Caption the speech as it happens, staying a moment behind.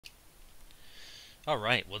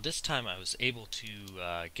Alright, well this time I was able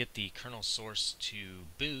to get the kernel source to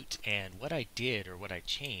boot, and what I did, or what I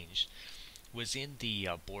changed, was in the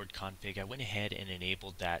board config. I went ahead and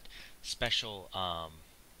enabled that special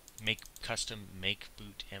make custom make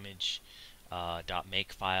boot image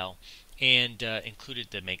 .make file, and included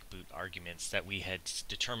the make boot arguments that we had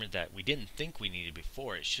determined that we didn't think we needed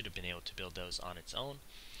before. It should have been able to build those on its own,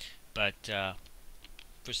 but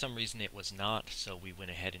for some reason it was not, so we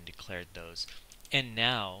went ahead and declared those. And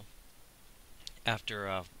now,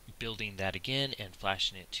 after building that again and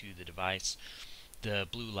flashing it to the device, the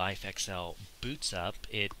Blue Life XL boots up.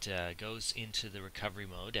 It goes into the recovery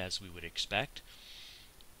mode as we would expect,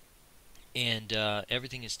 and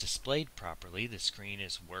everything is displayed properly. The screen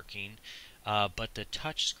is working, but the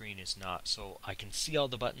touch screen is not. So I can see all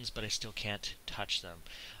the buttons, but I still can't touch them.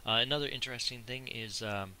 Another interesting thing is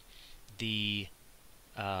the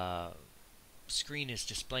screen is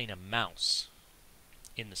displaying a mouse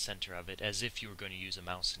in the center of it, as if you were going to use a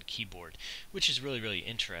mouse and keyboard, which is really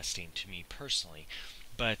interesting to me personally,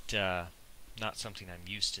 but not something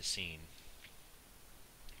I'm used to seeing.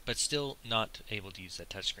 But still not able to use that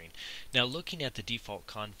touchscreen. Now, looking at the default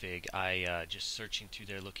config, I just searching through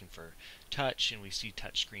there looking for touch, and we see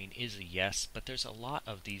touchscreen is a yes, but there's a lot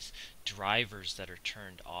of these drivers that are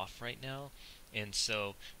turned off right now, and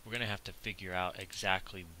so we're going to have to figure out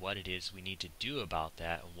exactly what it is we need to do about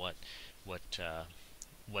that, and what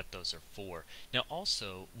those are for. Now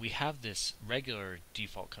also, we have this regular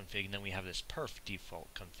default config, and then we have this perf default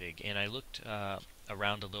config, and I looked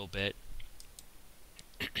around a little bit,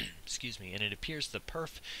 excuse me, and it appears the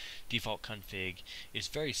perf default config is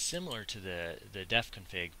very similar to the def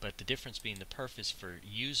config, but the difference being the perf is for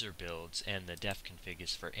user builds and the def config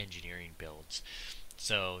is for engineering builds.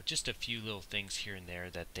 So just a few little things here and there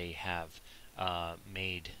that they have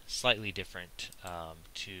made slightly different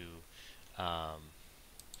to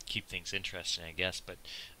keep things interesting, I guess, but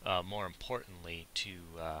more importantly to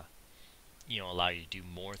allow you to do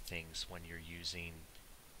more things when you're using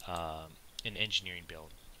an engineering build.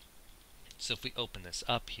 So if we open this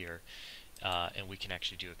up here, and we can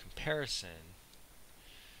actually do a comparison,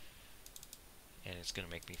 and it's going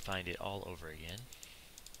to make me find it all over again.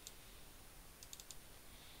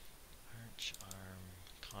 Arch arm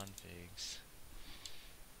configs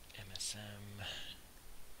MSM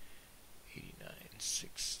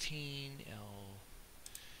 8916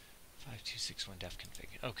 L5261 def config.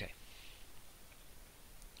 Okay.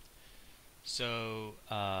 So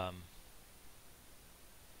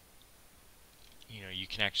you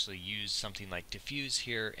can actually use something like diffuse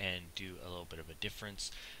here and do a little bit of a difference.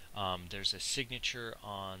 There's a signature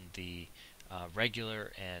on the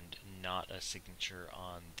regular and not a signature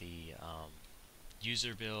on the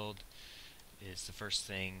user build is the first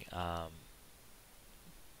thing.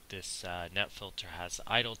 This net filter has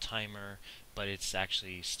idle timer, but it's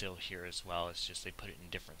actually still here as well. It's just they put it in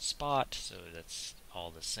a different spot, so that's all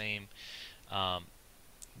the same.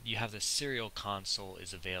 You have the serial console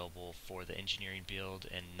is available for the engineering build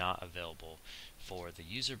and not available for the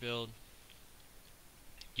user build.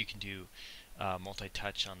 You can do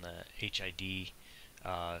multi-touch on the HID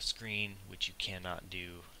screen, which you cannot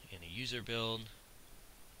do in a user build.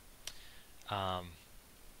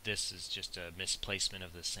 This is just a misplacement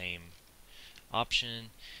of the same option.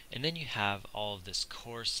 And then you have all of this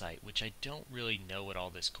core site, which I don't really know what all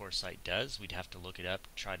this core site does. We'd have to look it up,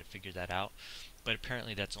 try to figure that out. But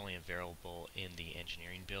apparently that's only available in the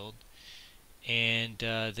engineering build. And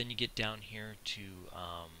then you get down here to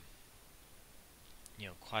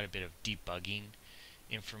quite a bit of debugging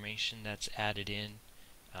information that's added in,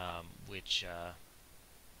 which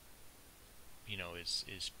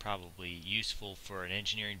is probably useful for an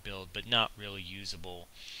engineering build, but not really usable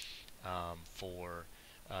for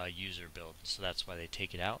user build. So that's why they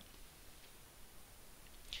take it out.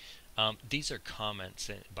 These are comments,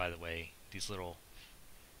 by the way. These little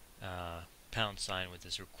pound sign with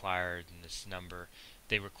this required and this number.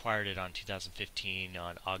 They required it on 2015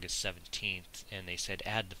 on August 17th, and they said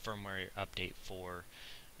add the firmware update for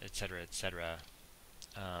etc. etc.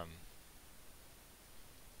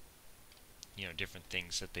 Different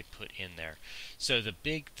things that they put in there. So the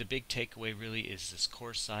big takeaway really is this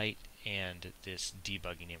core site and this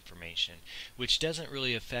debugging information, which doesn't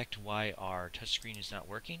really affect why our touchscreen is not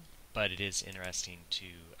working, but it is interesting to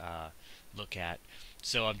look at.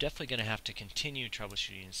 So I'm definitely going to have to continue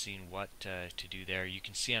troubleshooting and seeing what to do there. You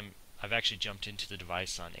can see I've actually jumped into the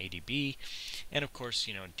device on ADB, and of course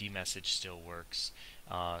dmessage still works,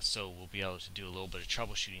 so we'll be able to do a little bit of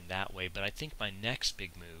troubleshooting that way. But I think my next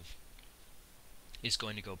big move is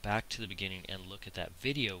going to go back to the beginning and look at that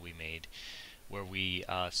video we made where we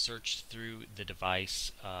search through the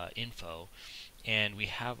device info, and we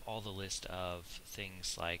have all the list of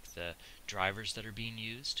things like the drivers that are being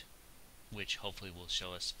used, which hopefully will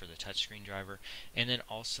show us for the touchscreen driver, and then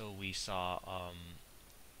also we saw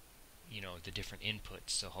the different inputs,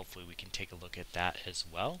 so hopefully we can take a look at that as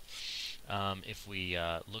well. If we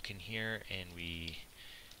look in here and we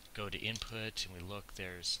go to input and we look,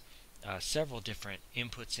 there's several different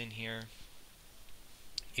inputs in here.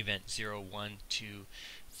 Event 0, 1, 2,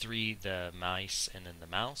 3, the mice, and then the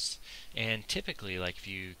mouse. And typically, like if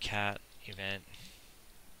you cat event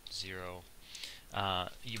 0,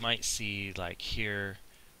 you might see like here,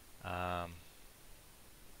 no,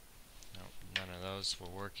 none of those were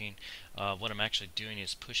working. What I'm actually doing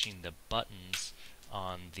is pushing the buttons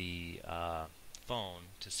on the phone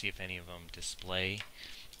to see if any of them display,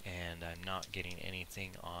 and I'm not getting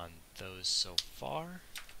anything on those so far.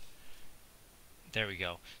 There we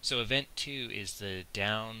go. So event 2 is the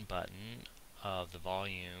down button of the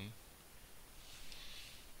volume,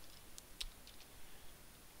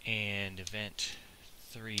 and event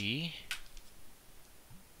 3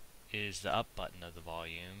 is the up button of the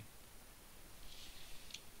volume.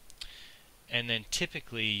 And then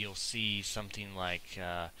typically you'll see something like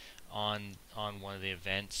on one of the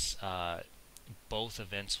events, both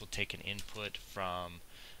events will take an input from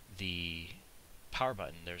the power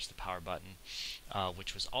button. There's the power button,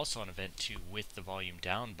 which was also on event 2 with the volume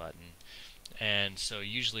down button. And so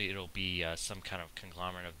usually it'll be some kind of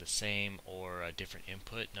conglomerate of the same or a different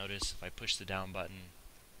input. Notice if I push the down button,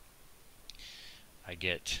 I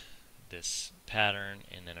get this pattern,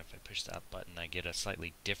 and then if I push the up button, I get a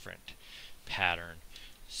slightly different pattern.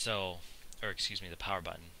 So, or excuse me, the power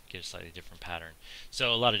button get a slightly different pattern.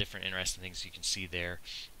 So a lot of different interesting things you can see there.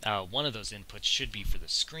 One of those inputs should be for the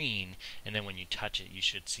screen, and then when you touch it, you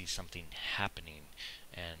should see something happening.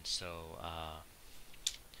 And so,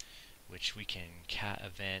 which we can cat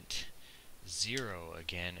event 0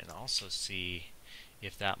 again, and also see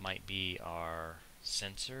if that might be our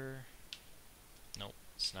sensor. Nope,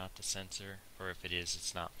 it's not the sensor, or if it is,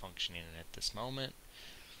 it's not functioning at this moment.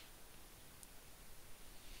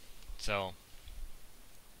 So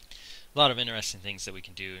a lot of interesting things that we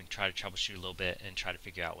can do and try to troubleshoot a little bit and try to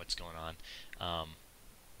figure out what's going on.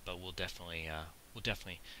 But we'll definitely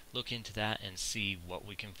look into that and see what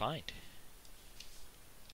we can find.